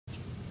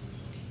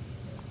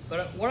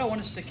But what I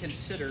want us to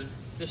consider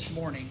this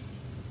morning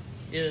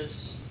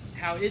is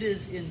how it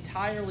is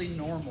entirely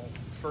normal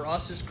for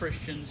us as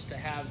Christians to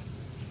have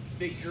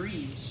big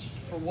dreams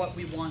for what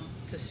we want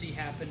to see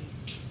happen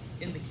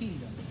in the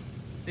kingdom.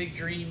 Big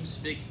dreams,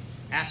 big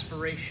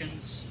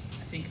aspirations.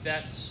 I think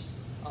that's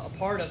a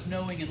part of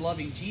knowing and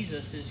loving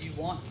Jesus, is you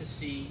want to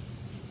see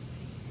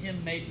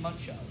him made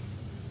much of.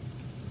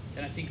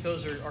 And I think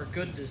those are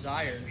good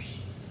desires.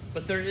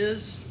 But there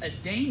is a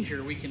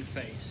danger we can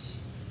face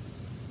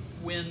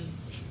when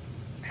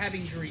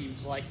having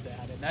dreams like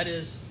that, and that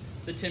is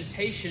the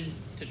temptation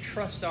to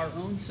trust our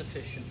own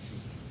sufficiency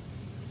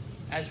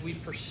as we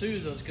pursue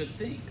those good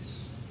things.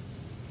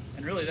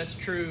 And really, that's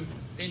true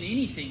in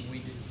anything we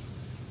do.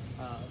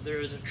 There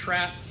is a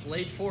trap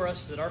laid for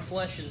us that our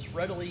flesh is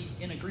readily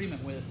in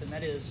agreement with, and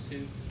that is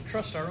to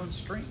trust our own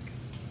strength.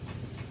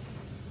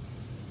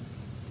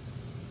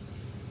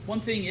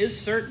 One thing is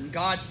certain: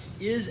 God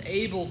is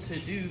able to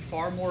do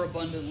far more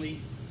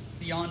abundantly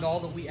beyond all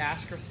that we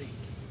ask or think.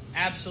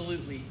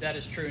 Absolutely, that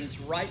is true, and it's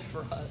right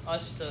for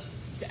us to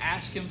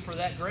ask him for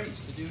that grace,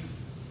 to do,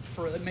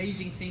 for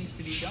amazing things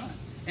to be done,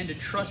 and to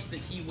trust that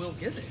he will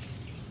give it.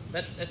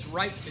 That's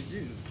right to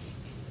do.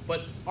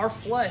 But our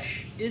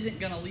flesh isn't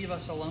going to leave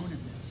us alone in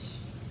this.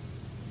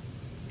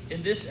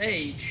 In this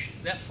age,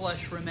 that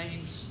flesh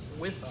remains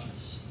with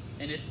us,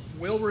 and it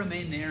will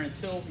remain there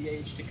until the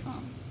age to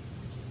come.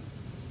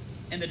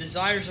 And the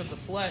desires of the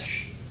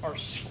flesh are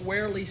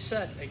squarely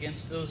set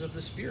against those of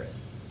the Spirit.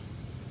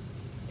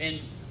 And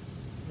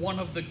one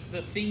of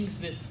the things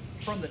that,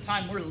 from the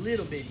time we're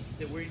little bitty,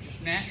 that we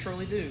just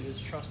naturally do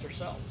is trust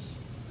ourselves,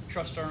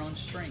 trust our own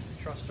strength,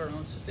 trust our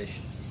own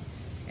sufficiency,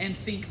 and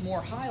think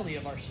more highly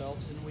of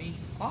ourselves than we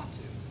ought to.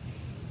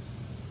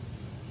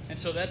 And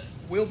so that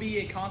will be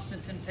a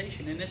constant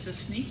temptation, and it's a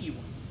sneaky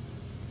one.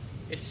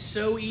 It's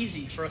so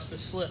easy for us to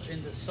slip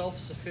into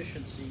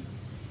self-sufficiency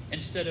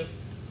instead of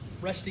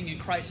resting in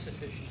Christ's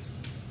sufficiency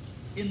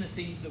in the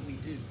things that we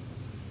do.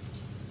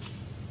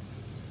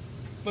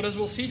 But as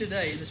we'll see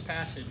today in this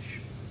passage,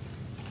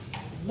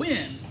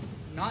 when,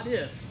 not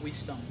if, we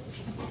stumble,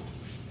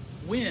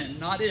 when,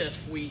 not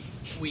if, we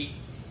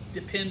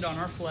depend on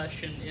our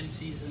flesh in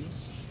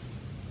seasons,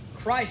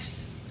 Christ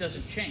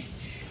doesn't change.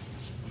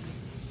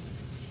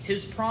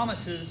 His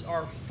promises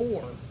are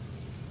for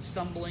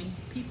stumbling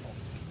people.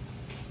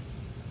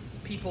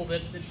 People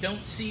that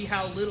don't see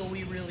how little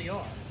we really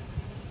are.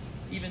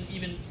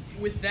 Even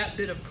with that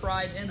bit of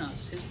pride in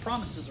us, his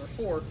promises are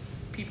for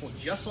people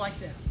just like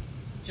that,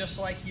 just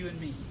like you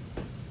and me.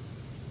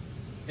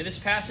 And this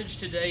passage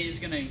today is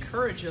going to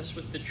encourage us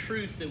with the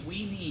truth that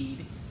we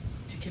need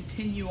to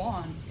continue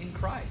on in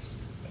Christ.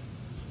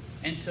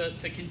 And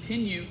to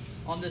continue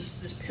on this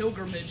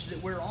pilgrimage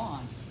that we're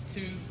on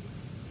to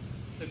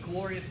the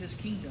glory of his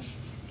kingdom.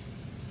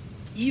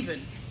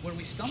 Even when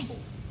we stumble,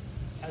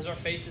 as our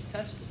faith is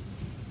tested.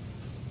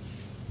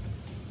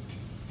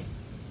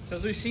 So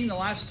as we've seen the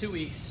last 2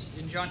 weeks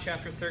in John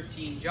chapter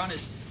 13, John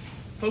is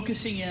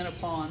focusing in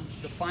upon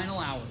the final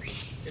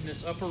hours in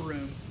this upper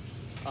room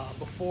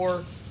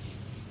before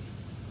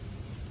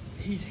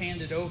he's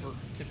handed over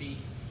to be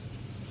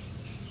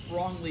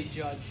wrongly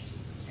judged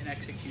and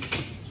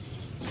executed.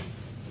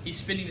 He's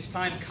spending this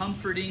time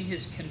comforting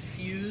his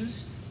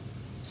confused,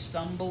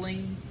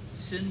 stumbling,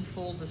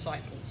 sinful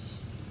disciples.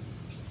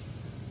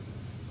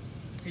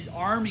 He's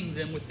arming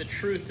them with the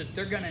truth that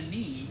they're going to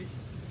need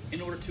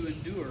in order to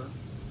endure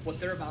what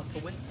they're about to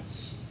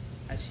witness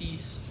as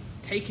he's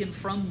taken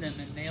from them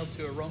and nailed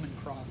to a Roman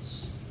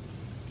cross.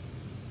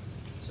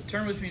 So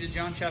turn with me to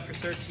John chapter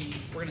 13.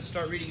 We're going to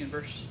start reading in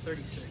verse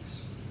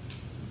 36.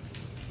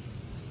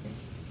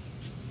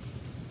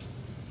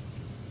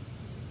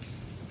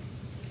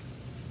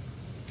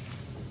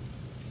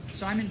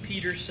 Simon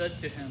Peter said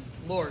to him,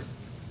 "Lord,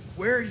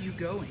 where are you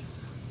going?"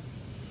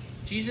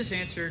 Jesus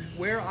answered,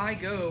 "Where I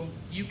go,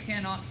 you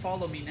cannot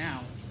follow me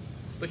now,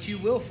 but you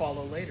will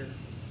follow later."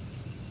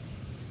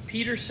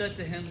 Peter said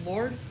to him,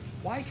 "Lord,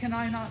 why can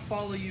I not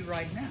follow you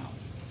right now?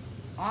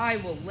 I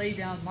will lay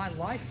down my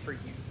life for you."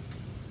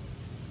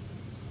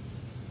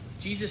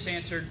 Jesus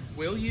answered,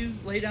 "Will you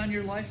lay down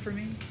your life for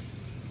me?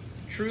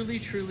 Truly,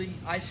 truly,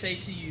 I say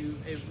to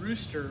you, a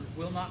rooster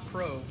will not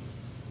crow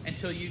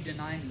until you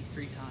deny me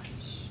 3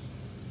 times.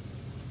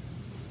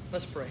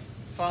 Let's pray.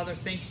 Father,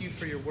 thank you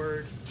for your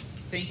word.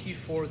 Thank you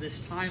for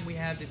this time we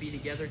have to be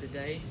together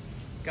today.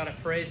 God, I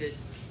pray that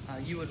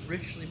you would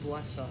richly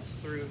bless us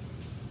through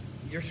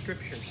your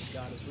scriptures,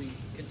 God, as we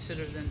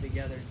consider them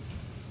together.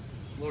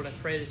 Lord, I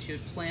pray that you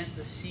would plant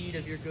the seed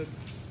of your good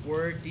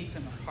word deep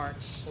in our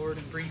hearts, Lord,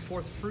 and bring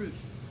forth fruit.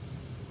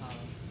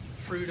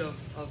 Fruit of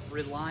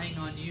relying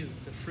on you,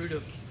 the fruit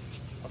of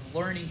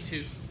learning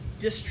to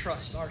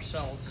distrust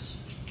ourselves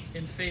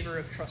in favor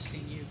of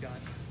trusting you, God.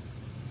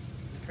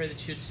 I pray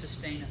that you'd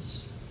sustain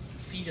us,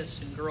 feed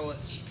us, and grow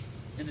us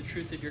in the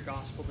truth of your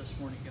gospel this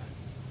morning, God.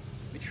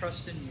 We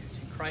trust in you. It's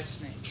in Christ's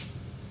name.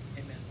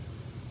 Amen.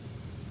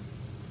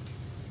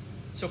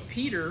 So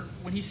Peter,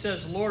 when he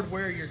says, "Lord,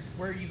 where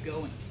are you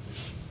going?"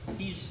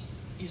 He's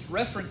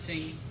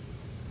referencing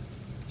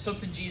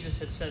something Jesus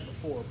had said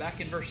before. Back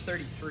in verse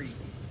 33,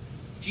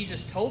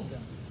 Jesus told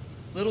them,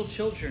 "Little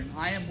children,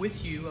 I am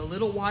with you a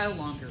little while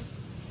longer.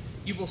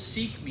 You will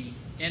seek me,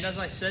 and as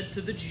I said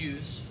to the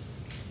Jews,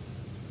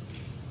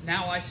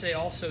 now I say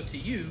also to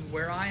you,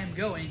 where I am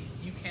going,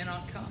 you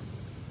cannot come."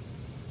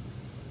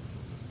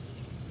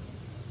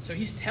 So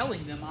he's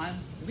telling them, I'm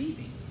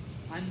leaving.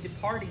 I'm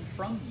departing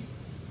from you.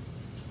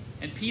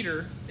 And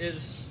Peter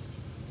is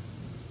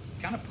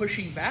kind of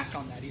pushing back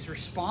on that. He's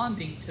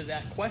responding to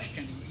that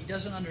question. He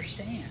doesn't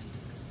understand.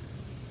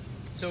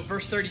 So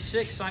verse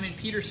 36, Simon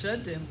Peter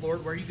said to him,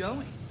 "Lord, where are you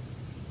going?"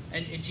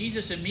 And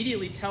Jesus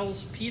immediately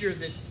tells Peter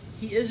that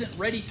he isn't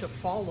ready to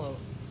follow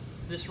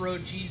this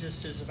road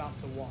Jesus is about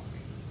to walk.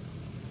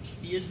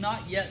 He has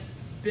not yet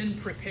been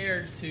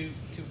prepared to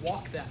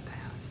walk that path.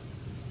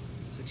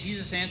 So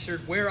Jesus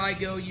answered, "Where I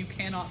go, you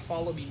cannot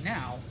follow me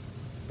now,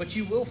 but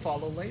you will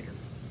follow later."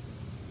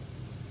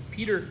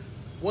 Peter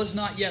was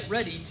not yet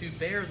ready to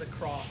bear the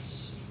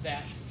cross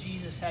that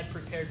Jesus had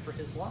prepared for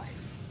his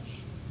life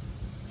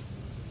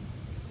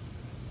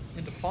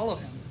and to follow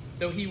him,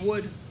 though he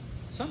would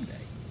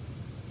someday,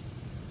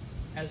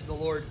 as the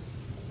Lord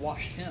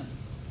washed him,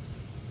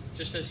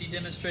 just as he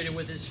demonstrated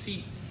with his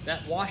feet.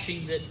 That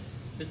washing that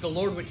the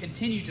Lord would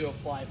continue to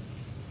apply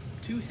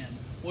to him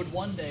would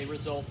one day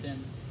result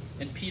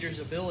in Peter's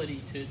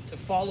ability to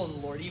follow the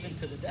Lord even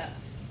to the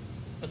death.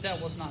 But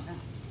that was not now.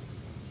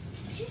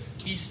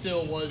 He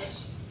still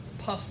was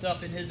puffed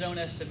up in his own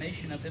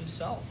estimation of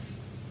himself,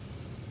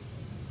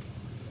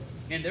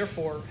 and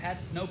therefore had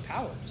no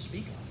power to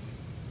speak of.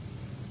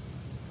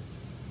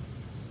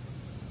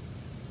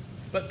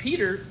 But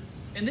Peter,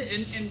 and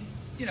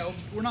you know,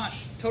 we're not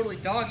totally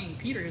dogging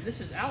Peter here. This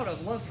is out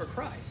of love for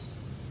Christ.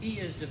 He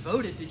is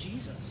devoted to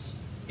Jesus.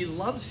 He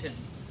loves him.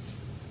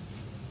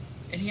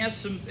 And he has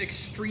some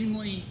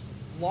extremely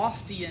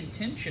lofty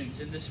intentions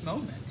in this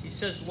moment. He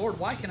says, "Lord,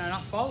 why can I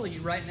not follow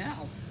you right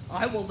now?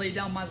 I will lay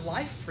down my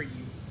life for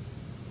you."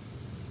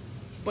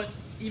 But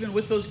even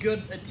with those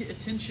good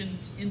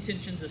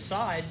intentions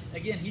aside,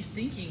 again, he's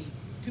thinking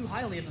too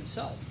highly of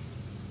himself.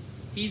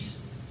 He's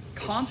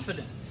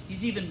confident.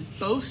 He's even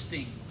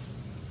boasting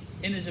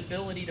in his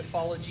ability to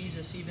follow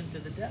Jesus even to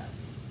the death.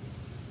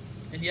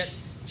 And yet,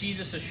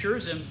 Jesus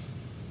assures him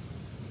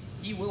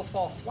he will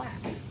fall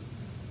flat.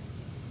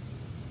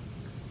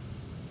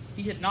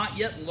 He had not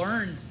yet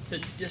learned to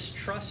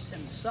distrust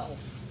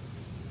himself.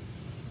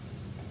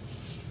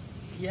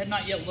 He had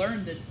not yet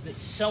learned that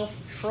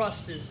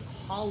self-trust is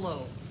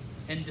hollow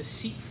and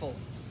deceitful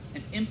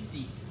and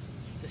empty,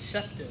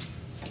 deceptive.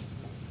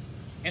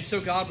 And so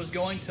God was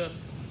going to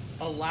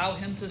allow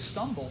him to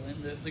stumble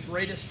in the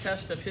greatest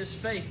test of his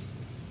faith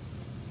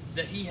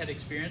that he had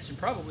experienced and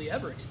probably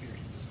ever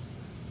experienced.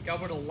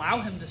 God would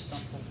allow him to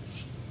stumble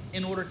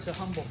in order to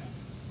humble him,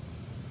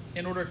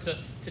 in order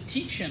to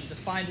teach him to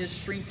find his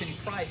strength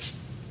in Christ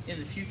in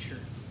the future.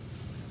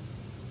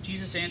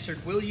 Jesus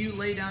answered, "Will you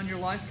lay down your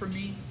life for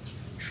me?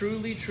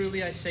 Truly,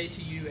 truly, I say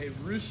to you, a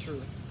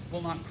rooster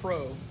will not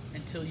crow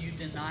until you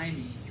deny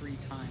me 3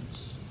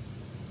 times."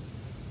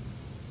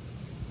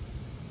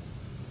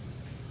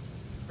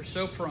 We're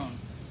so prone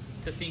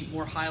to think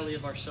more highly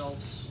of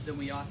ourselves than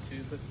we ought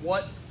to, but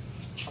what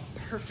a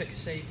perfect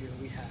Savior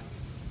we have.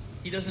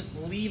 He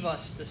doesn't leave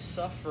us to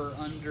suffer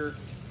under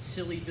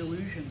silly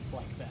delusions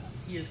like that.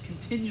 He is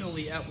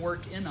continually at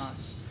work in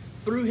us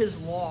through his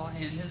law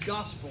and his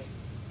gospel,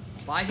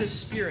 by his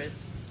Spirit,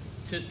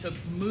 to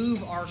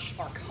move our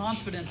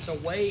confidence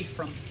away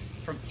from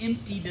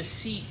empty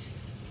deceit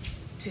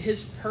to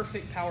his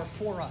perfect power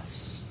for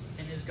us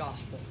in his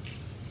gospel.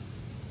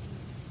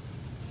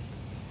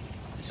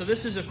 And so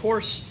this is, of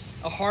course,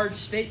 a hard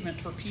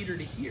statement for Peter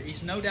to hear.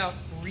 He's no doubt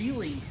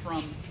reeling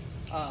from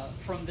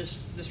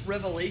this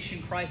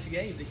revelation Christ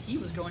gave that he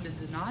was going to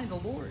deny the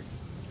Lord.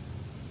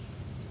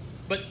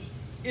 But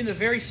in the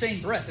very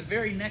same breath, the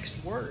very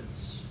next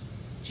words,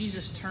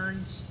 Jesus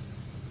turns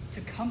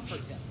to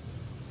comfort him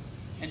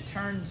and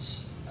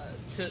turns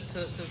to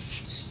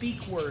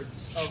speak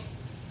words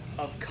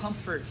of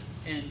comfort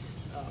and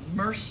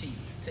mercy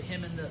to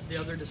him and the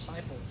other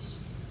disciples.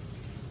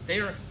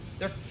 They're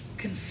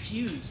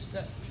confused.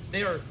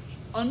 They are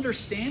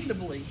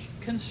understandably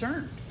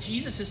concerned.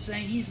 Jesus is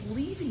saying he's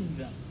leaving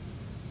them,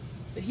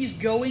 that he's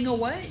going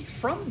away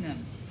from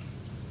them.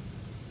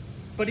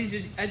 But as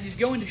he's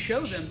going to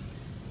show them,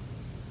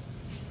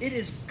 it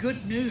is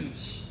good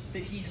news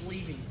that he's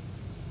leaving.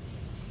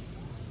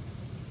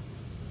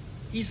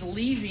 He's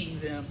leaving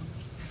them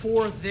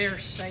for their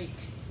sake.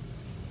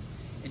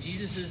 And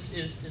Jesus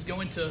is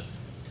going to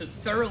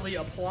thoroughly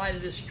apply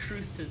this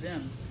truth to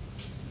them,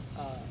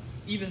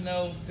 even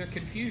though their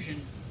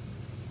confusion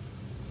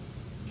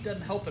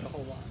doesn't help it a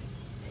whole lot.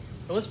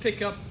 But let's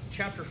pick up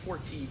chapter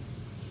 14,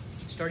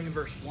 starting in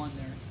verse 1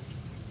 there.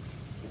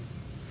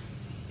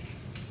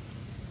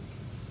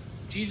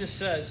 Jesus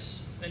says,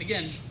 and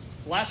again,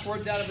 last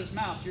words out of his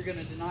mouth, "You're going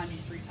to deny me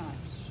 3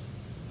 times."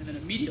 And then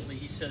immediately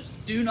he says,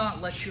 "Do not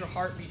let your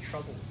heart be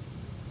troubled.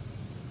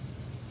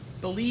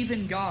 Believe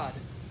in God.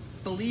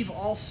 Believe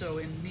also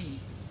in me.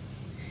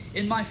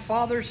 In my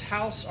Father's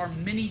house are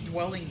many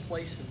dwelling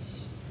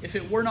places. If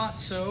it were not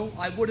so,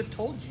 I would have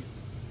told you.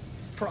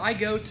 For I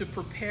go to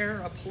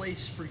prepare a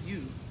place for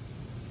you.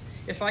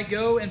 If I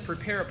go and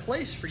prepare a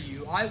place for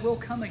you, I will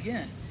come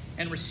again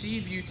and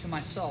receive you to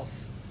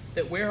myself,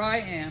 that where I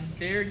am,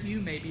 there you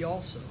may be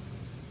also.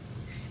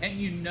 And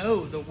you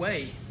know the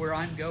way where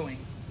I'm going.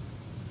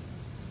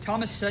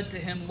 Thomas said to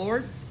him,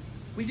 Lord,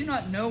 we do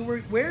not know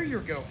where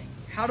you're going.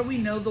 How do we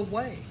know the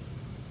way?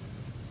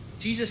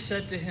 Jesus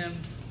said to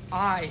him,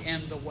 I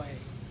am the way,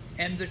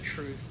 and the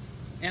truth,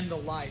 and the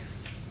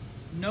life.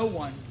 No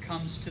one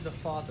comes to the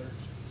Father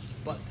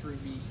but through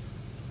me.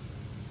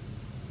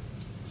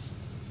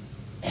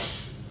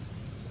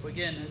 So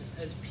again,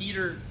 as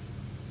Peter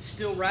is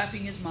still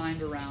wrapping his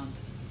mind around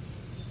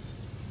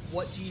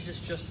what Jesus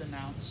just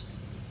announced,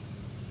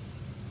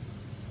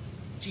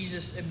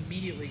 Jesus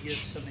immediately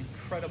gives some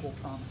incredible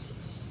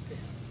promises to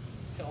him,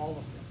 to all of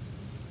them.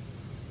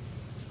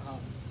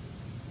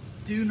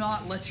 Do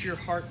not let your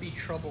heart be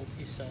troubled,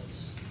 he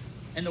says.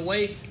 And the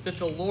way that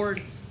the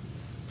Lord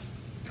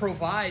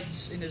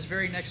provides in his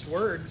very next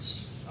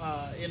words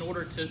in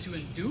order to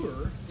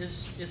endure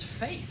is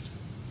faith.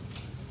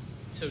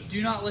 So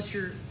do not let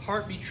your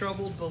heart be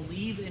troubled.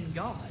 Believe in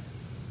God.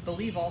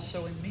 Believe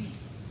also in me.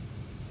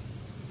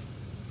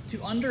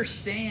 To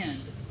understand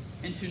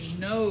and to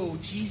know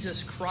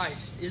Jesus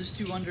Christ is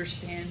to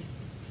understand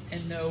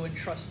and know and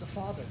trust the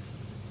Father.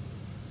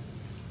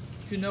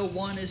 To know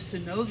one is to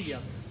know the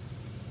other.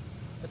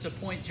 That's a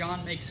point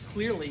John makes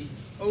clearly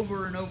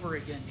over and over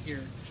again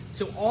here.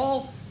 So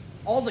all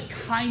the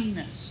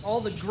kindness,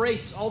 all the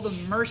grace, all the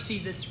mercy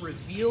that's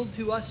revealed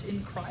to us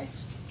in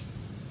Christ,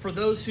 for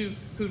those who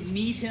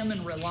need him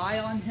and rely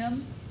on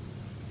him,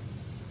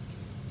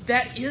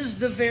 that is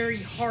the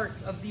very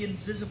heart of the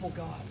invisible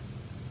God,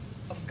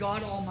 of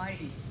God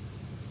Almighty.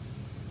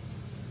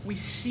 We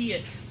see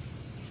it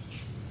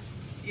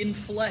in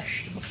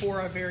flesh before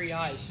our very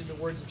eyes through the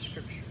words of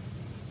Scripture.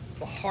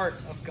 The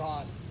heart of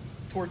God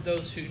toward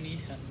those who need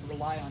him,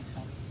 rely on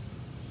him.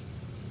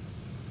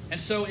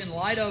 And so in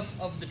light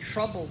of the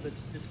trouble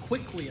that's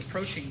quickly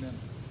approaching them,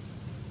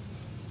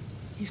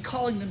 he's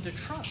calling them to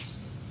trust.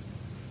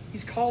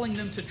 He's calling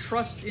them to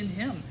trust in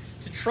him,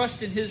 to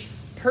trust in his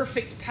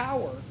perfect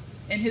power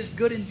and his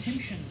good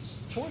intentions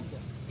toward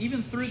them,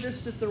 even through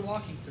this that they're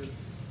walking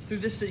through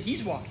this that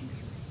he's walking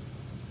through.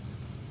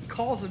 He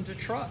calls them to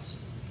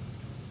trust,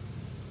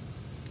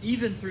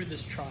 even through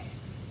this trial,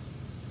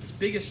 this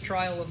biggest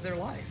trial of their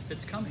life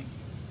that's coming.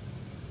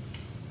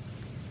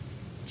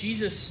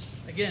 Jesus,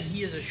 again,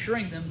 he is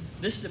assuring them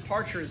this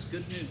departure is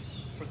good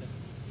news for them.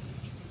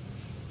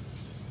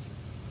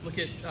 Look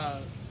at,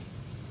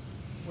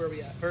 where are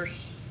we at? Verse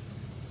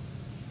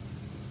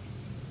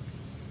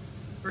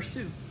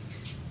 2.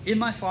 In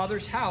my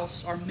Father's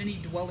house are many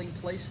dwelling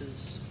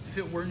places. If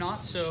it were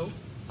not so,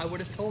 I would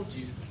have told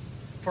you.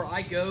 For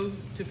I go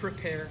to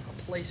prepare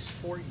a place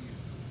for you.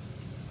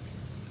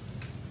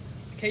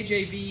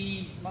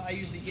 KJV, I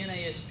use the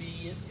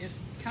NASB. It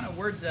kind of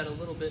words that a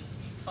little bit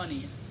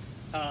funny.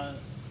 I'm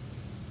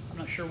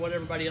not sure what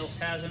everybody else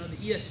has. I know the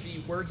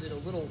ESV words it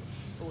with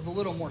a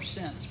little more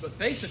sense. But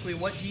basically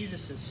what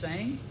Jesus is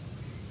saying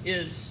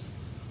is,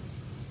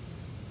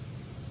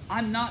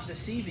 I'm not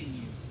deceiving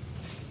you.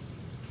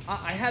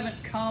 I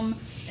haven't come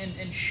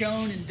and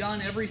shown and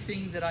done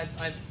everything that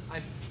I've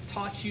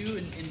taught you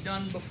and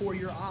done before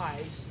your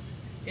eyes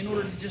in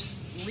order to just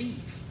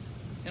leave,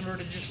 in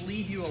order to just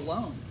leave you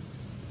alone.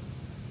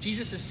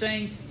 Jesus is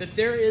saying that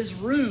there is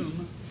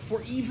room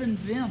for even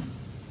them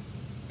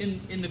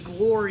in the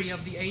glory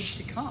of the age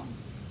to come.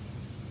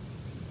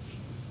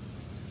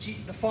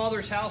 The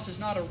Father's house is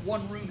not a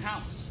one-room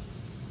house.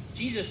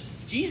 Jesus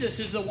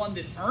is the one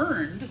that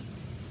earned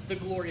the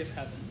glory of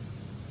heaven.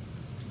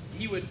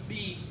 He would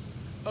be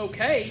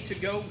okay to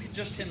go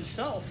just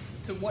himself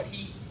to what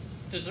he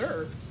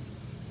deserved.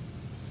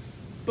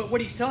 But what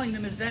he's telling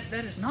them is that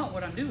is not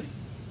what I'm doing.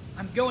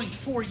 I'm going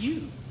for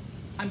you.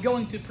 I'm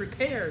going to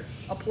prepare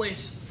a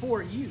place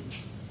for you.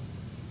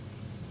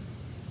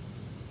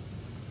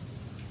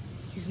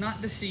 He's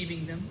not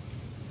deceiving them.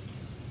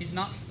 He's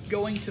not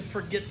going to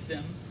forget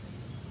them.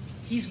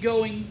 He's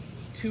going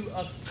to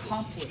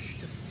accomplish,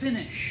 to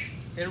finish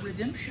their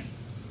redemption.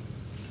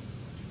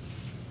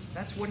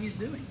 That's what he's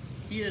doing.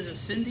 He is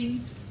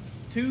ascending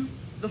to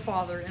the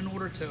Father in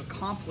order to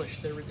accomplish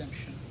their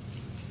redemption.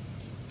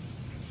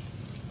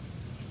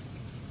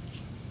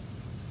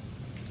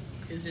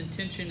 His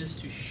intention is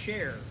to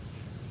share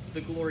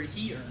the glory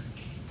he earned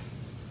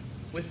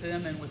with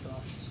them and with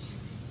us.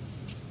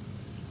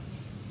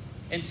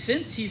 And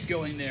since he's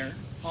going there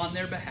on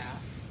their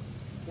behalf,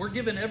 we're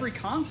given every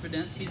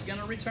confidence he's going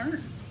to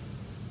return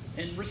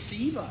and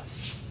receive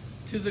us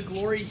to the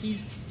glory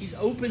he's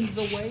opened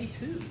the way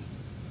to.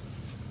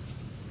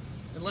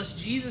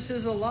 Unless Jesus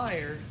is a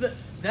liar,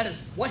 that is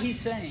what he's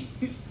saying.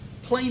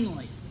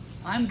 Plainly,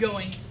 I'm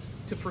going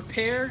to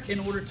prepare in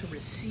order to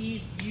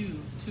receive you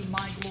to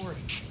my glory.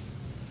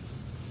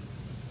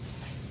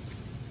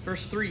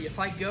 Verse 3, if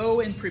I go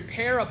and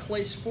prepare a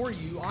place for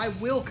you, I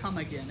will come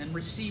again and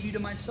receive you to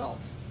myself,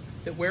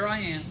 that where I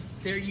am,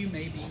 there you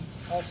may be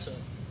also.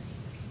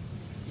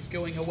 He's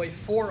going away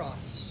for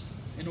us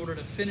in order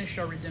to finish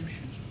our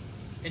redemption.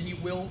 And He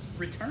will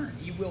return.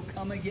 He will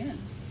come again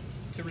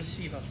to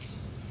receive us.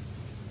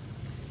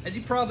 As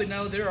you probably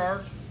know, there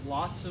are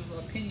lots of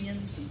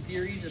opinions and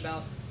theories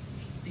about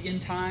the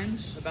end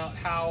times, about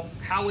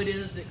how it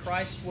is that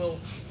Christ will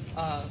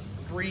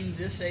bring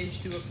this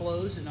age to a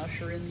close and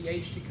usher in the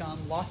age to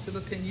come. Lots of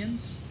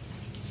opinions,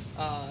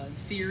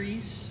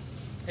 theories.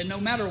 And no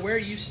matter where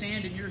you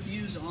stand in your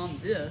views on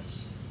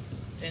this,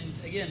 and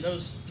again,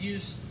 those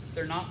views,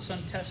 they're not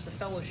some test of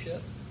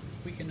fellowship.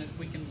 We can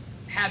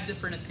have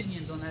different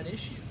opinions on that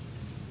issue.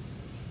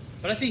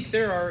 But I think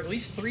there are at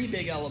least three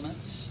big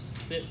elements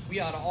that we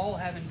ought to all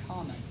have in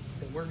common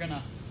that we're going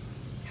to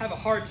have a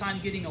hard time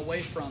getting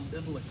away from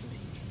biblically.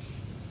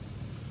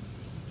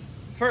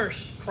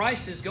 First,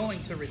 Christ is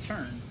going to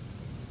return,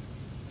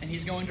 and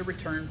He's going to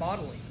return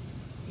bodily.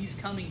 He's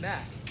coming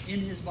back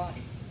in His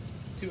body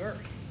to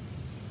earth.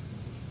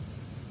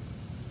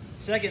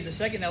 Second, the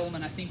second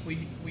element I think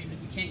we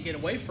can't get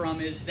away from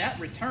is that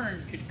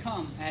return could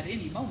come at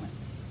any moment.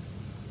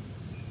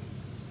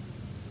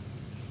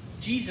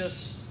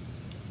 Jesus,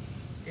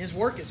 His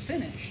work is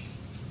finished.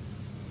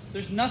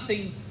 There's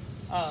nothing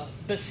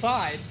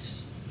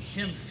besides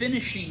Him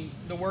finishing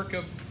the work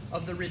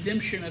of the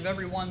redemption of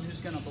everyone who's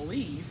going to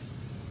believe.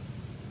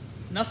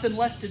 Nothing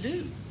left to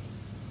do.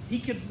 He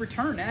could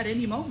return at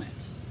any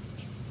moment.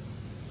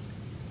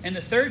 And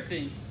the third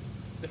thing,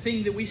 the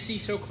thing that we see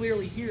so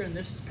clearly here in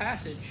this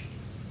passage,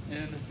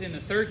 and the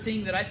third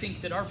thing that I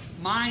think that our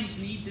minds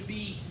need to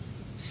be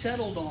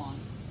settled on,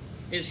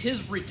 is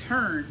His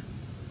return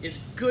is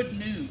good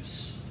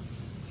news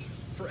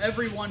for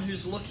everyone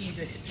who's looking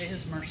to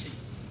His mercy.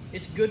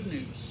 It's good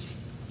news.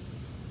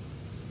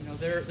 You know,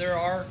 there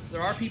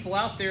are people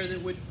out there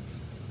that would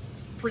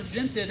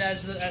present it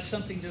as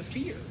something to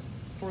fear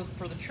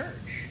for the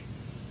church,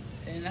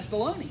 and that's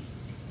baloney.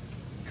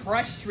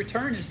 Christ's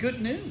return is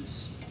good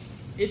news.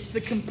 It's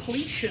the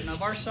completion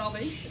of our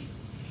salvation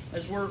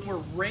as we're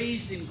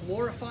raised and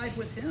glorified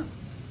with Him.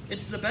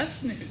 It's the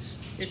best news.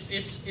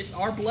 It's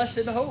our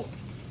blessed hope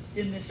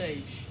in this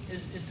age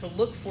is to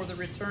look for the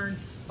return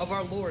of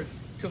our Lord,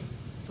 to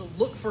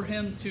look for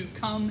Him to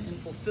come and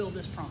fulfill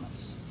this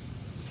promise.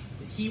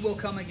 That He will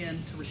come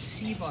again to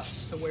receive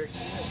us to where He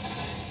is.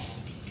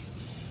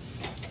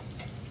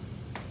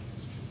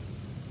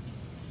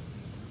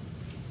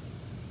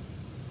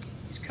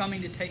 He's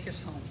coming to take us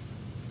home.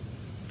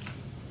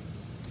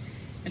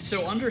 And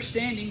so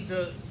understanding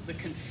the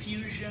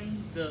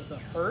confusion, the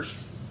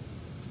hurt,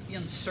 the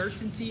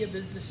uncertainty of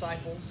His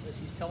disciples as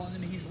He's telling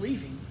them He's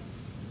leaving,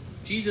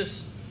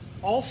 Jesus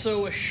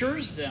also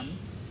assures them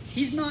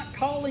He's not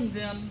calling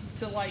them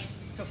to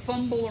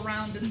fumble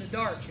around in the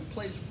dark and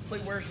play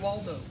Where's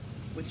Waldo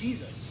with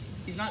Jesus.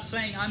 He's not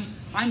saying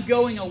I'm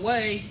going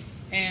away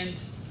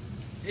and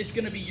it's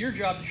going to be your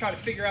job to try to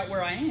figure out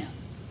where I am.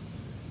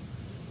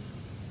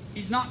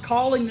 He's not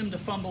calling them to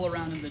fumble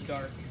around in the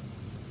dark,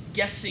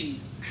 guessing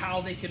how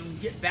they can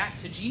get back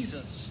to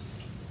Jesus.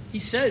 He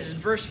says in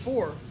verse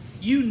 4,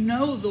 you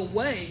know the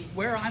way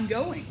where I'm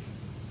going.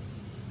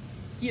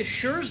 He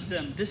assures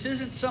them this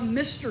isn't some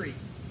mystery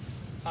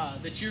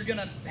that you're going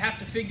to have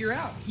to figure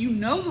out. You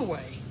know the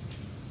way.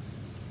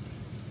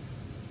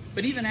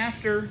 But even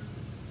after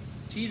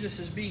Jesus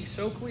is being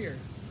so clear,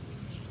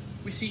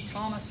 we see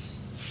Thomas,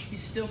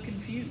 he's still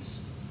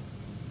confused.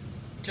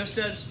 Just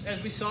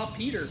as we saw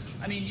Peter.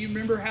 I mean, you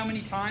remember how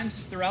many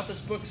times throughout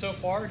this book so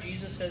far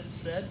Jesus has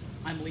said,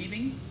 I'm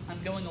leaving,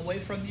 I'm going away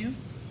from you.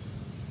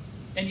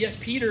 And yet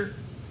Peter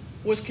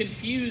was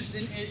confused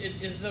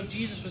as though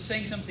Jesus was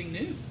saying something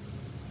new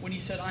when He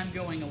said, I'm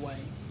going away.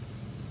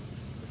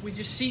 We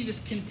just see this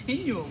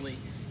continually.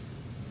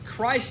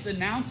 Christ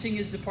announcing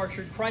His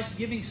departure, Christ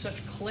giving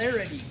such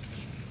clarity.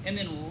 And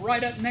then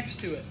right up next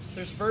to it,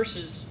 there's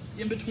verses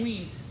in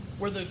between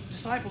where the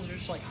disciples are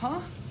just like, huh?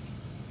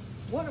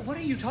 What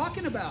are you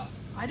talking about?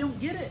 I don't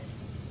get it.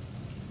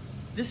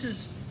 This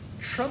is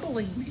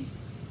troubling me.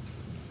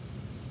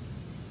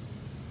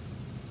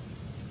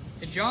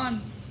 And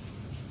John,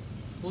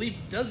 I believe,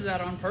 does that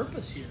on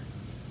purpose here.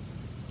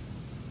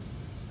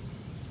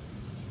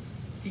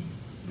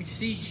 We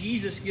see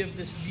Jesus give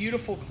this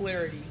beautiful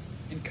clarity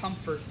and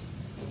comfort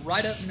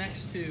right up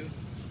next to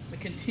the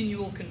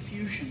continual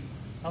confusion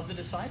of the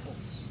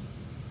disciples.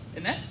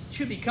 And that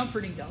should be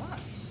comforting to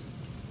us.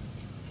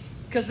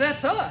 Because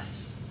that's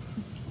us.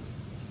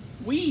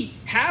 We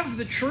have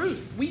the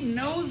truth. We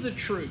know the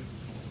truth.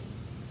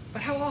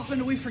 But how often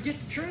do we forget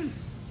the truth?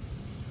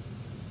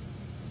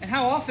 And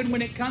how often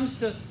when it comes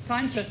to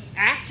time to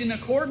act in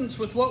accordance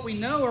with what we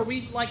know, are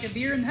we like a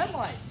deer in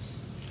headlights?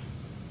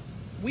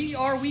 We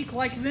are weak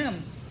like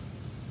them.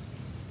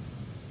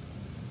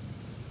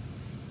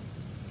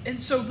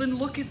 And so then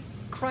look at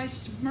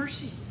Christ's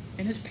mercy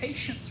and His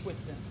patience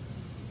with them.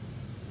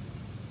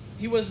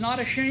 He was not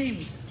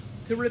ashamed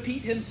to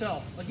repeat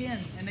Himself again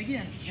and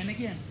again and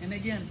again and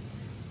again.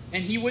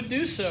 And He would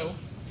do so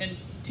and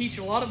teach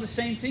a lot of the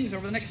same things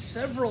over the next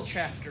several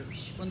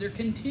chapters when they're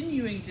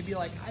continuing to be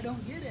like, I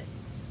don't get it.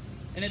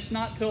 And it's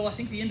not till, I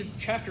think, the end of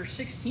chapter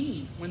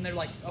 16 when they're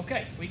like,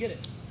 okay, we get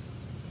it.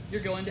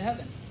 You're going to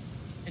heaven,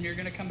 and you're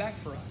going to come back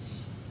for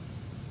us.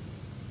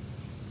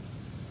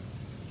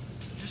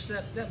 Just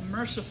that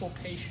merciful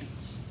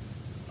patience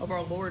of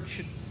our Lord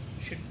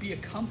should be a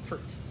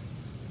comfort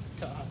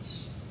to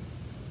us.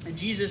 And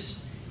Jesus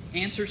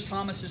answers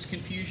Thomas's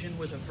confusion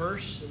with a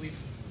verse that we've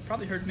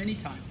probably heard many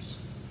times.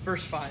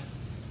 Verse 5.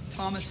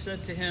 Thomas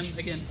said to him,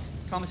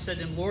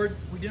 Lord,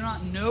 we do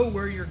not know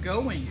where you're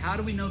going. How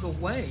do we know the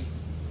way?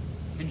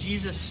 And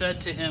Jesus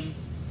said to him,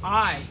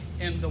 I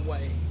am the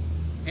way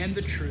and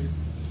the truth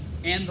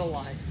and the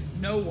life.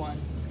 No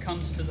one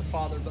comes to the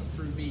Father but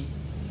through me.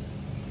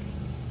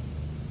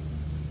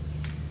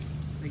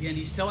 Again,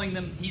 he's telling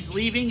them he's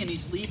leaving, and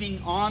he's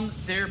leaving on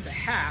their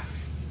behalf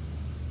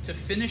to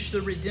finish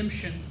the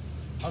redemption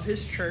of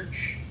his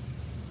church.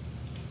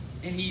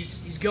 And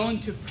he's going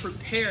to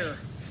prepare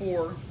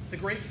for the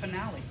great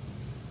finale.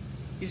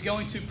 He's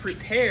going to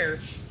prepare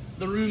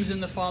the rooms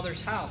in the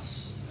Father's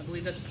house. I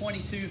believe that's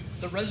pointing to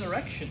the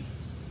resurrection.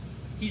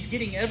 He's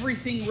getting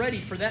everything ready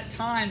for that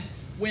time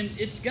when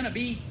it's going to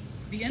be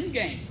the end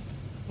game,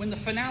 when the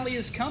finale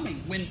is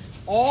coming, when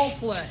all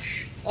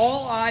flesh,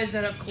 all eyes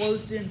that have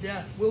closed in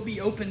death will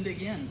be opened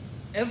again.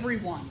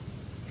 Everyone,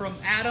 from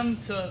Adam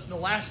to the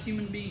last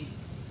human being,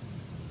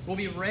 will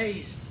be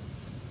raised.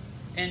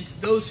 And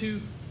those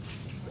who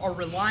are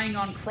relying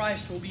on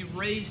Christ will be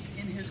raised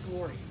in His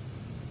glory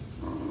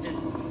and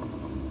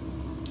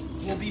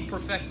will be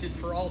perfected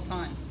for all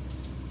time.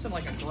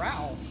 Something like a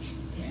growl.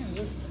 Man, is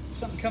there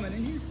something coming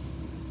in here?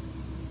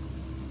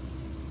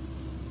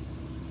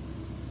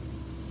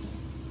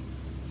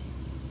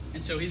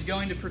 And so He's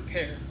going to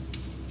prepare.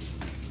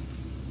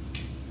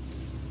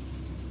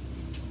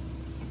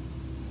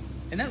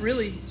 And that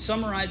really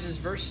summarizes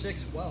verse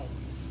 6 well.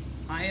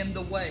 I am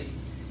the way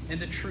and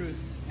the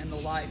truth and the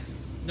life.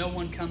 No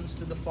one comes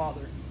to the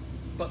Father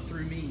but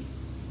through me.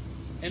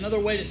 Another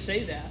way to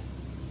say that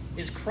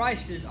is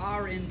Christ is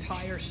our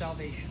entire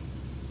salvation.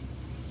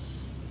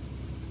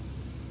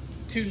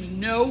 To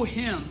know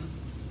Him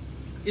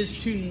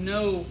is to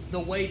know the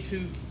way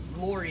to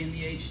glory in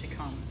the age to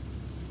come.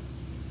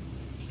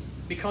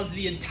 Because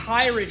the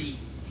entirety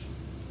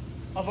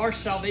of our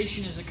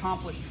salvation is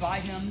accomplished by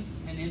Him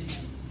and in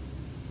Him.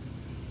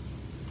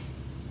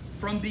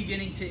 From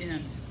beginning to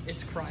end,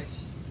 it's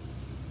Christ.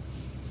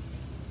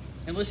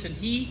 And listen,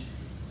 He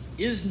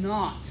is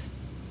not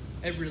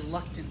a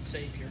reluctant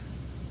Savior.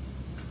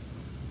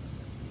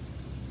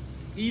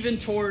 Even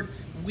toward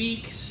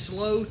weak,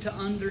 slow to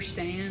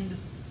understand,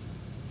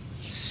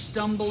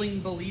 stumbling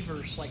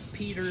believers like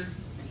Peter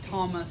and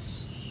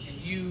Thomas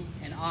and you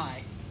and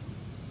I,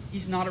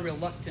 He's not a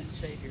reluctant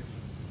Savior.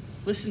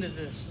 Listen to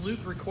this. Luke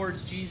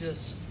records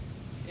Jesus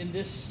in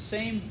this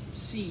same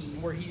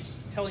scene where He's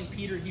telling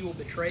Peter he will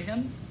betray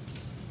Him.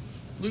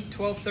 Luke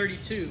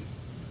 12:32,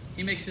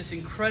 He makes this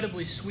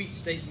incredibly sweet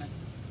statement,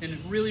 and it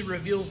really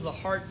reveals the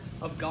heart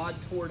of God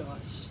toward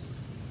us.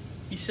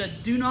 He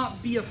said, "Do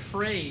not be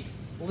afraid,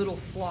 little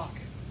flock,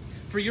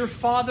 for your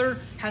Father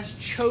has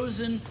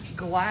chosen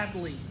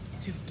gladly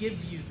to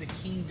give you the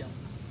kingdom."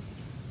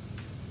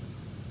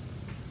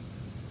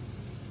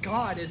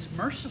 God is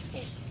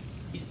merciful.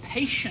 He's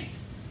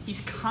patient.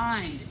 He's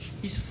kind.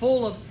 He's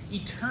full of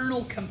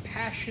eternal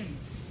compassion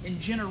and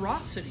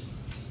generosity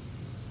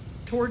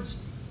towards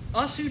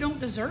us who don't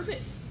deserve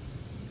it.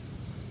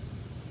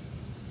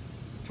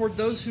 Toward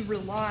those who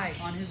rely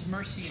on His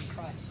mercy in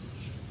Christ.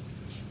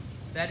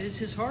 That is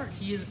His heart.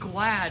 He is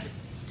glad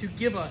to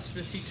give us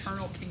this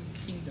eternal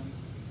kingdom.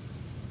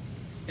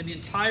 And the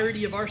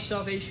entirety of our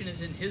salvation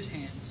is in His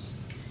hands.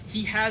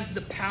 He has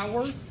the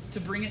power to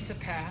bring it to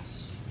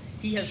pass.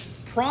 He has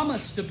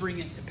promised to bring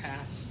it to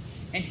pass.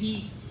 And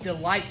He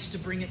delights to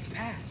bring it to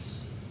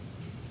pass.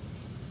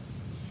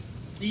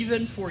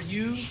 Even for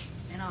you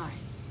and I.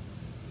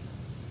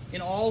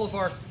 In all of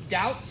our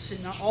doubts,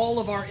 in all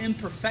of our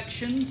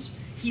imperfections,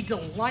 He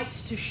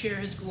delights to share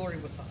His glory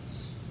with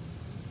us.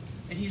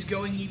 And He's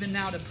going even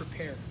now to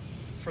prepare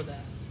for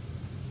that.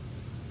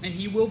 And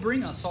He will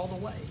bring us all the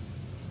way.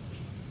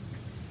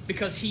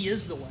 Because He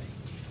is the way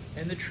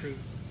and the truth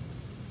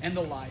and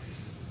the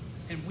life.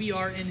 And we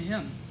are in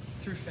Him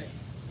through faith.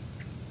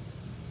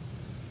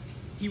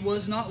 He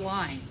was not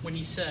lying when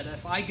He said,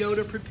 "If I go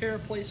to prepare a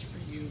place for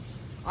you,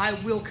 I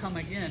will come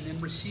again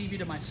and receive you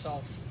to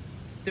myself,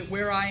 that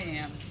where I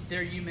am,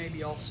 there you may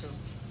be also."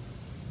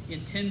 He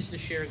intends to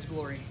share His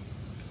glory.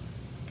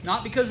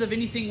 Not because of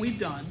anything we've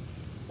done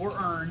or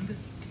earned,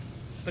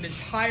 but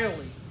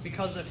entirely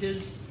because of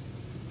His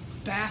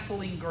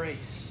baffling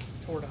grace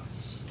toward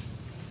us.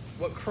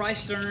 What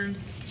Christ earned,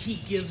 He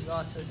gives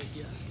us as a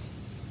gift.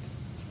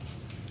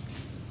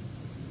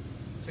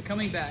 So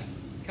coming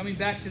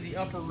back to the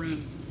upper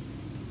room,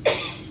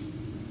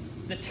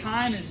 the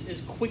time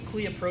is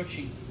quickly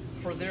approaching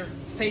for their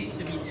faith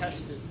to be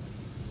tested,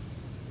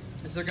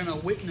 as they're going to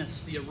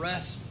witness the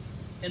arrest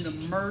and the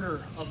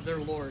murder of their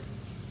Lord.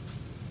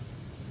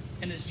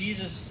 And as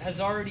Jesus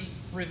has already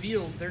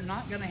revealed, they're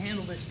not going to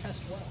handle this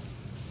test well.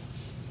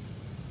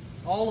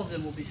 All of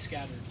them will be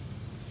scattered.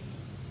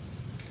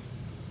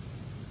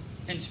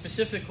 And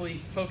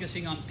specifically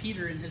focusing on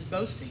Peter and his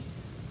boasting,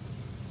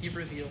 he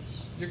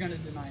reveals, you're going to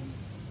deny me.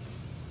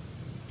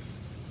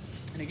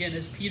 And again,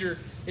 as Peter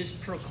is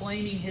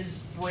proclaiming his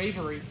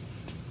bravery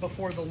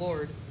before the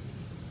Lord,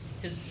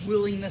 his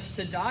willingness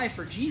to die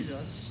for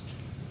Jesus,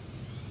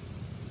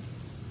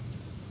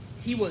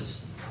 he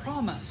was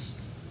promised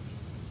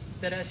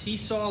that as he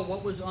saw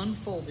what was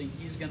unfolding,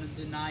 he's going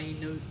to deny he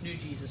knew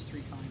Jesus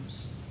 3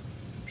 times.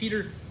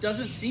 Peter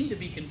doesn't seem to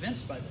be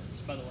convinced by this,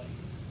 by the way.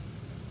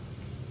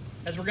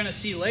 As we're going to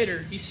see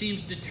later, he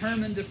seems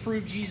determined to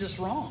prove Jesus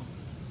wrong.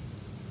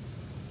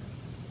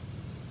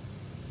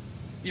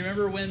 You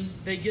remember when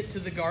they get to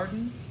the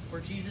garden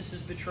where Jesus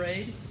is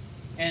betrayed,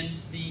 and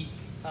the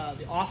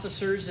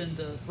officers and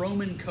the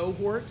Roman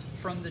cohort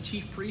from the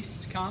chief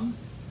priests come?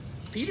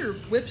 Peter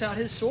whips out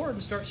his sword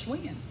and starts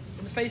swinging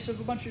in the face of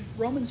a bunch of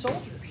Roman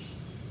soldiers.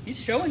 He's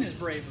showing his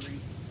bravery.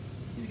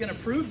 He's going to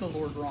prove the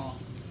Lord wrong.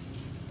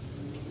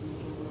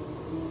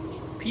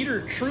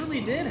 Peter truly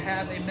did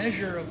have a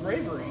measure of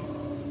bravery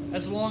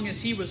as long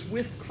as he was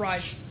with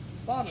Christ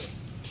bodily,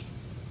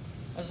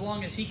 as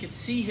long as he could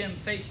see him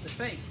face to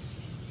face.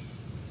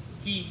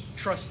 He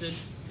trusted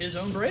his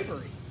own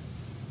bravery.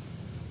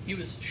 He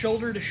was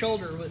shoulder to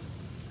shoulder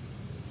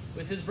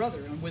with his brother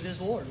and with his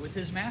Lord, with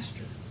his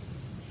master.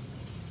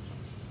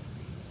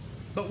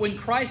 But when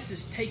Christ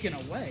is taken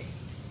away,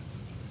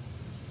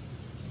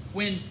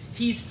 when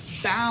he's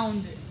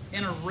bound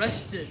and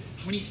arrested,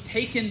 when he's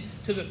taken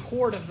to the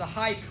court of the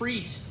high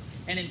priest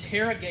and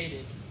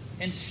interrogated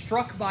and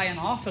struck by an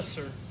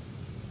officer,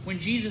 when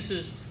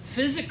Jesus'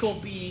 physical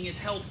being is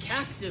held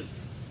captive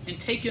and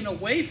taken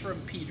away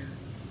from Peter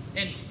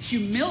and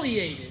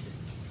humiliated,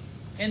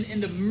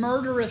 and the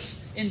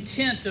murderous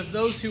intent of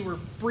those who were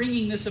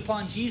bringing this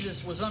upon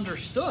Jesus was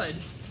understood,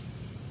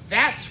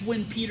 that's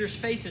when Peter's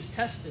faith is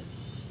tested.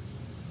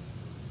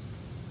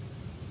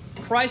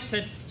 Christ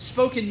had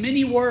spoken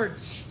many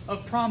words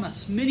of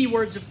promise, many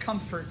words of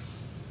comfort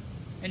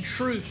and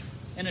truth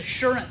and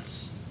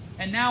assurance.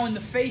 And now in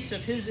the face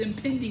of his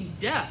impending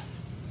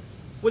death,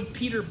 would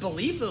Peter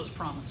believe those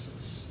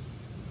promises?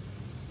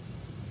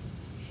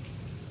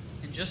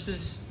 And just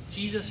as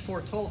Jesus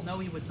foretold, no,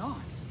 he would not.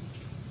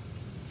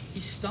 He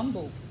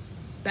stumbled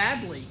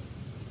badly.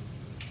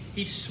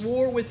 He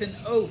swore with an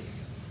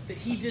oath that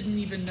he didn't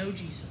even know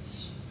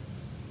Jesus.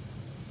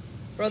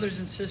 Brothers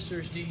and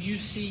sisters, do you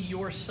see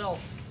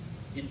yourself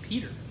in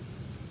Peter?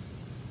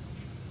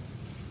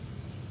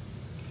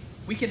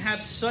 We can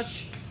have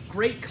such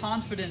great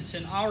confidence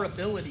in our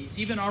abilities,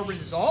 even our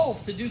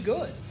resolve to do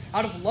good,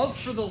 out of love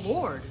for the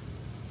Lord.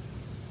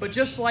 But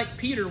just like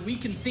Peter, we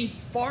can think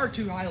far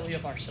too highly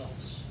of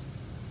ourselves.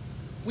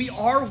 We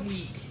are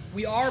weak.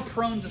 We are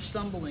prone to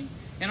stumbling.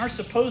 And our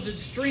supposed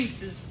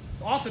strength is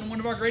often one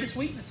of our greatest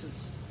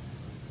weaknesses.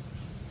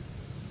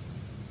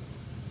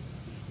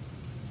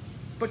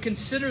 But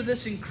consider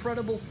this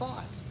incredible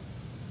thought.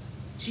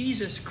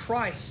 Jesus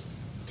Christ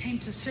came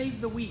to save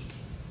the weak.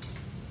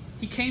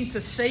 He came to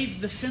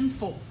save the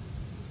sinful.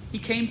 He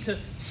came to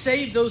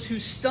save those who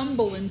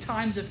stumble in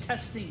times of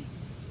testing.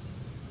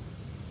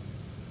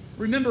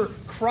 Remember,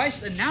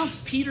 Christ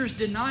announced Peter's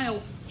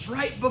denial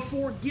right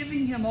before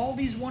giving him all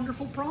these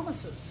wonderful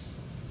promises.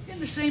 In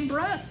the same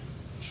breath.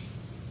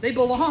 They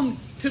belong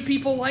to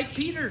people like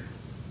Peter.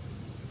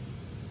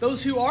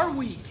 Those who are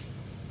weak.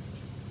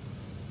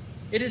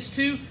 It is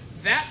to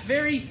that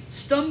very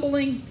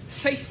stumbling,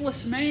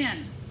 faithless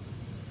man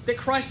that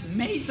Christ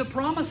made the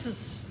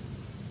promises.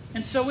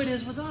 And so it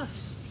is with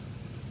us.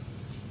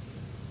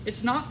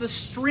 It's not the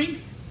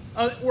strength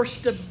or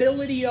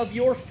stability of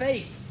your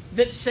faith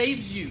that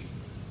saves you.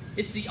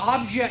 It's the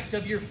object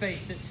of your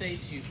faith that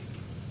saves you.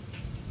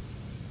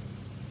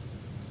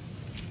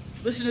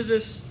 Listen to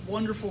this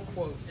wonderful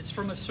quote. It's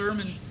from a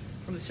sermon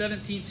from the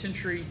 17th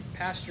century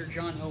pastor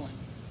John Owen.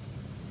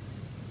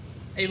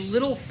 A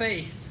little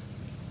faith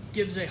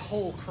gives a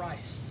whole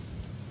Christ.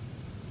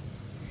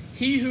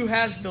 He who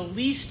has the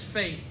least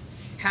faith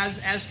has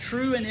as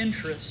true an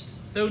interest,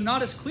 though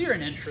not as clear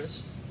an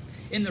interest,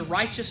 in the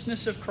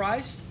righteousness of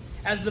Christ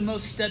as the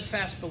most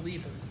steadfast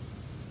believer.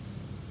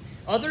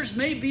 Others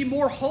may be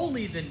more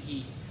holy than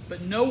he,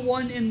 but no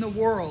one in the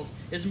world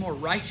is more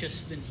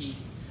righteous than he,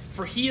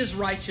 for he is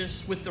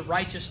righteous with the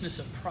righteousness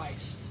of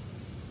Christ.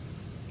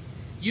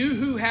 You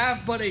who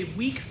have but a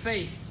weak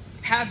faith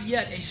have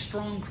yet a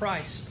strong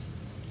Christ,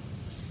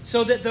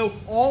 so that though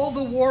all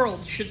the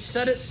world should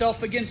set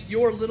itself against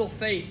your little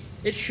faith,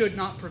 it should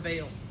not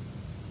prevail.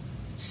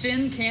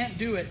 Sin can't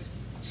do it.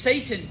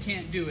 Satan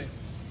can't do it.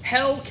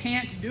 Hell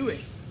can't do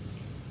it.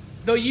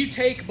 Though you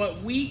take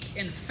but weak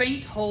and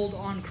faint hold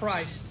on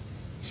Christ,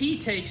 he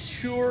takes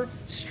sure,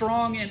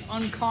 strong, and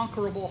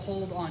unconquerable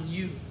hold on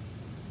you.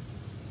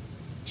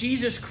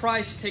 Jesus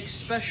Christ takes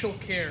special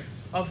care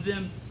of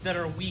them that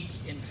are weak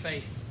in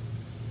faith,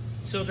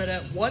 so that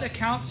at what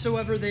account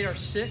soever they are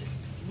sick,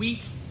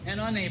 weak, and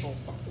unable,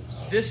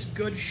 this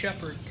good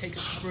shepherd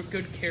takes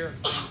good care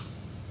of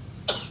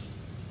them.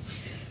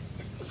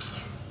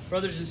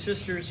 Brothers and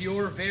sisters,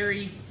 your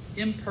very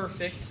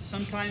imperfect,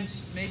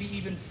 sometimes maybe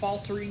even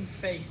faltering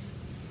faith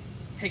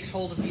takes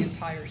hold of the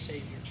entire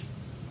Savior.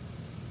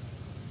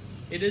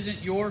 It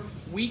isn't your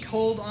weak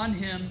hold on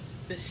Him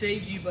that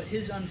saves you, but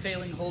His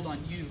unfailing hold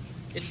on you.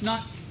 It's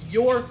not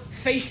your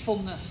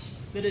faithfulness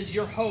that is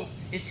your hope.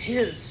 It's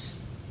His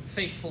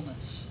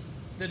faithfulness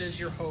that is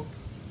your hope.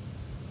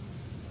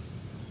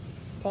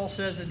 Paul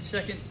says in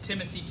 2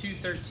 Timothy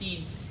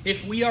 2:13,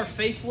 if we are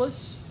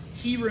faithless,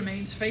 He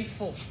remains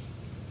faithful,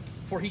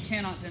 for He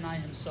cannot deny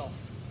Himself.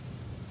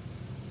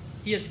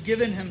 He has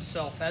given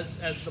Himself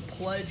as the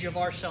pledge of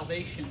our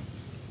salvation,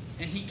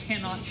 and He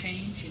cannot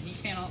change and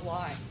He cannot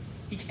lie.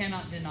 He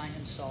cannot deny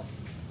Himself.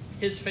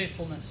 His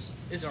faithfulness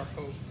is our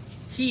hope.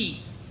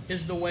 He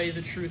is the way,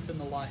 the truth, and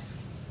the life.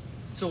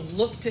 So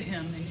look to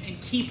Him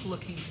and keep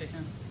looking to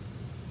Him.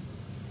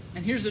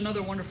 And here's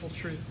another wonderful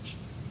truth.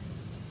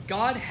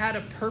 God had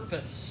a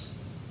purpose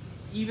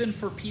even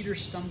for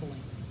Peter's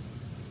stumbling.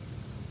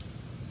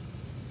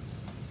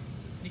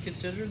 You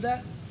considered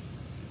that?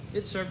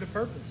 It served a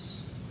purpose.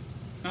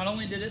 Not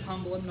only did it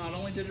humble him, not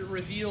only did it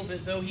reveal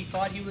that though he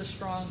thought he was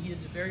strong, he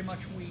is very much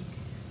weak.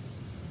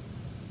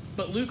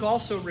 But Luke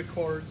also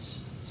records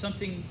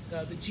something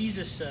that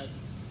Jesus said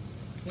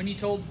when He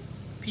told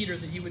Peter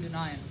that he would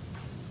deny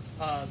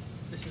Him.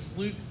 This is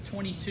Luke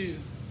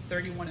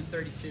 22:31 and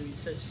 32. He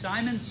says,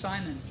 Simon,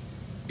 Simon,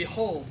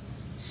 behold,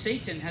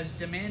 Satan has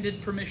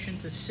demanded permission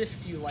to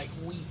sift you like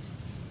wheat.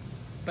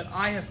 But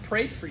I have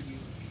prayed for you,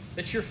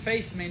 that your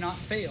faith may not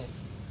fail,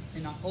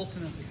 may not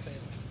ultimately fail.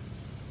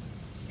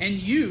 And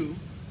you,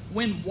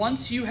 when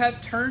once you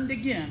have turned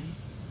again,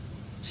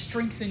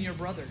 strengthen your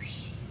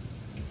brothers.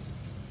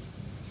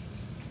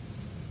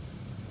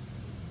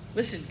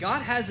 Listen,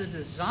 God has a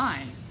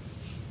design,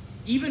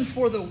 even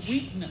for the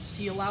weakness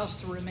He allows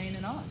to remain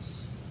in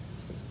us.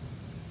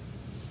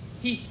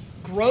 He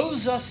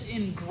grows us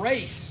in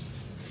grace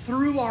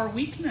through our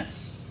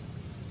weakness.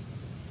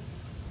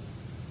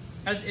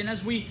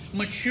 As we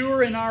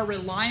mature in our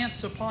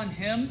reliance upon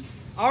Him,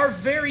 our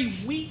very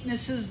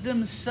weaknesses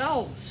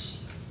themselves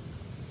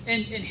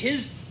and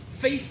His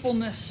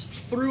faithfulness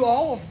through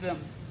all of them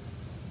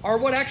are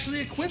what actually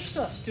equips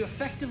us to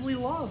effectively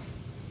love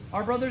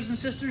our brothers and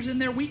sisters in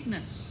their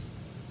weakness.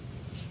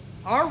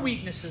 Our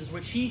weaknesses,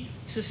 which He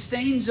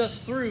sustains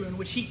us through and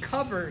which He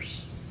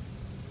covers,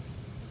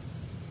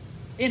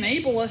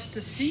 enable us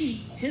to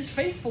see His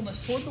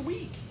faithfulness toward the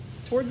weak,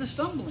 toward the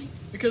stumbling,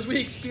 because we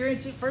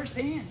experience it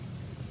firsthand.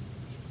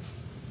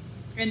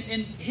 And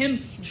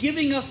Him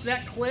giving us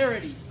that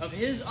clarity of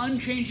His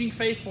unchanging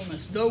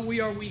faithfulness, though we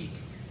are weak,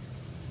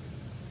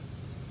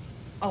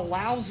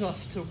 allows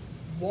us to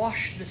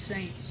wash the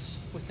saints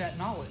with that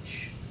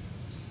knowledge.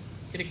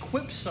 It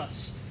equips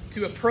us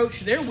to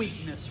approach their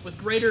weakness with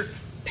greater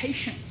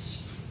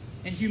patience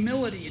and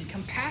humility and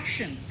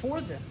compassion for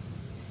them,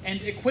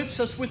 and equips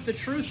us with the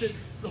truth that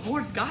the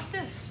Lord's got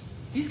this.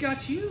 He's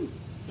got you.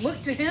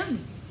 Look to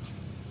Him.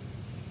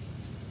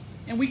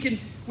 And we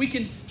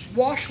can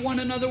wash one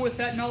another with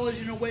that knowledge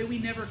in a way we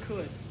never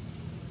could.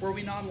 Were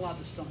we not allowed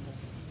to stumble?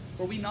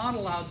 Were we not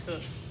allowed to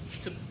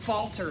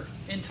falter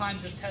in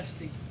times of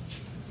testing?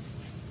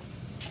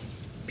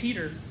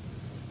 Peter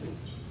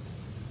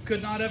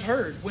could not have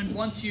heard, when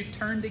once you've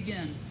turned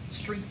again,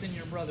 strengthen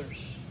your brothers.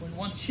 When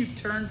once you've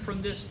turned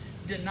from this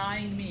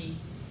denying me,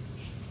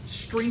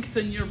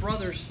 strengthen your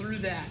brothers through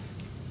that.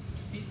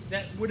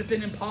 That would have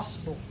been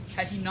impossible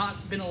had he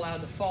not been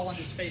allowed to fall on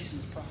his face in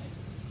his pride.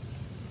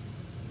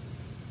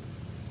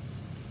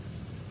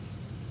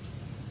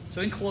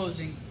 So in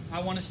closing,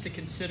 I want us to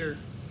consider,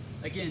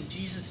 again,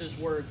 Jesus'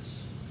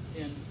 words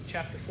in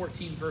chapter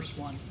 14, verse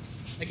 1.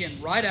 Again,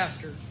 right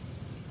after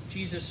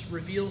Jesus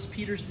reveals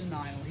Peter's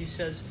denial, He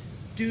says,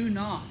 do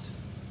not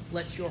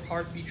let your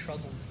heart be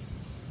troubled.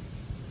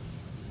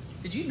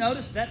 Did you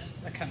notice that's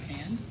a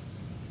command?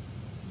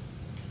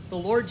 The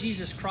Lord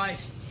Jesus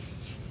Christ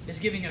is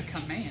giving a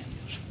command.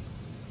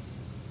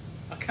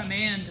 A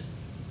command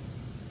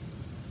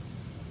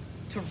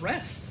to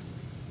rest,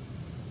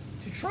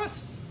 to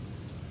trust.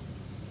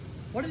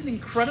 What an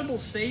incredible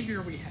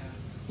Savior we have.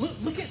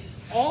 Look at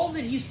all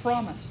that He's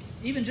promised,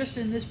 even just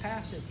in this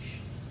passage.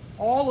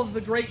 All of the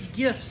great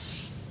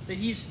gifts that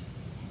He's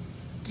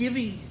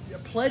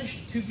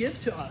pledged to give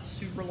to us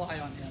who rely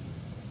on Him.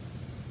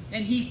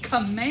 And He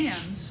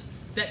commands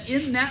that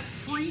in that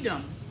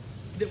freedom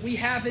that we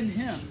have in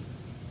Him,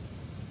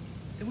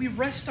 that we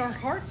rest our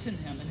hearts in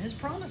Him and His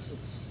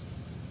promises.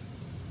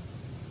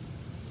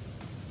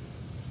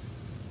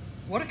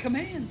 What a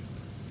command.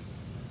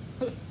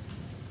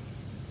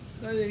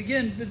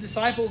 Again, the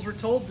disciples were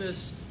told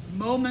this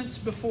moments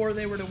before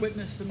they were to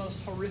witness the most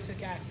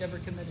horrific act ever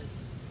committed.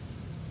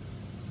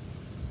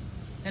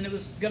 And it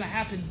was going to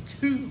happen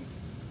to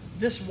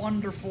this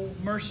wonderful,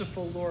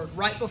 merciful Lord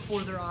right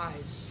before their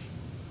eyes.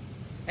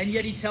 And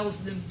yet He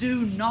tells them,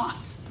 do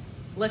not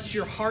let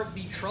your heart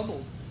be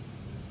troubled.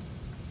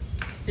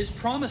 His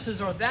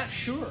promises are that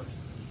sure.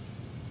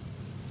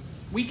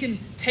 We can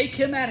take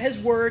Him at His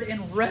word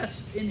and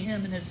rest in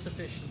Him and His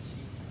sufficiency.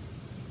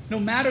 No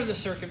matter the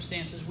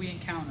circumstances we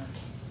encounter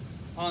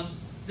on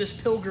this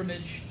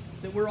pilgrimage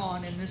that we're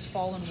on in this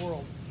fallen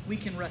world, we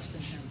can rest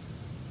in Him.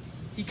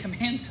 He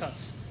commands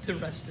us to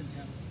rest in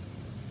Him.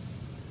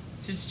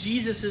 Since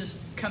Jesus'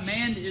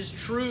 command is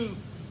true,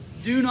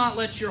 do not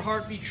let your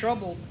heart be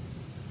troubled.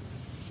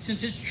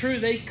 Since it's true,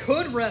 they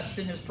could rest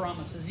in His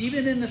promises,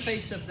 even in the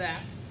face of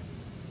that.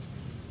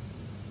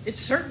 It's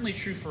certainly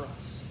true for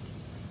us.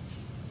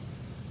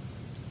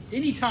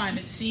 Anytime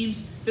it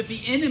seems that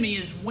the enemy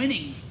is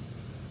winning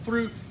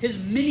through his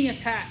many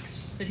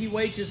attacks that he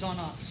wages on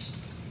us,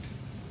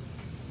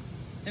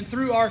 and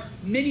through our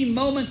many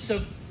moments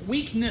of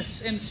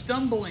weakness and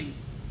stumbling,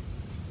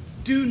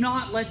 do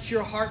not let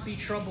your heart be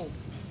troubled.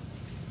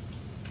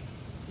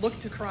 Look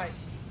to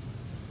Christ.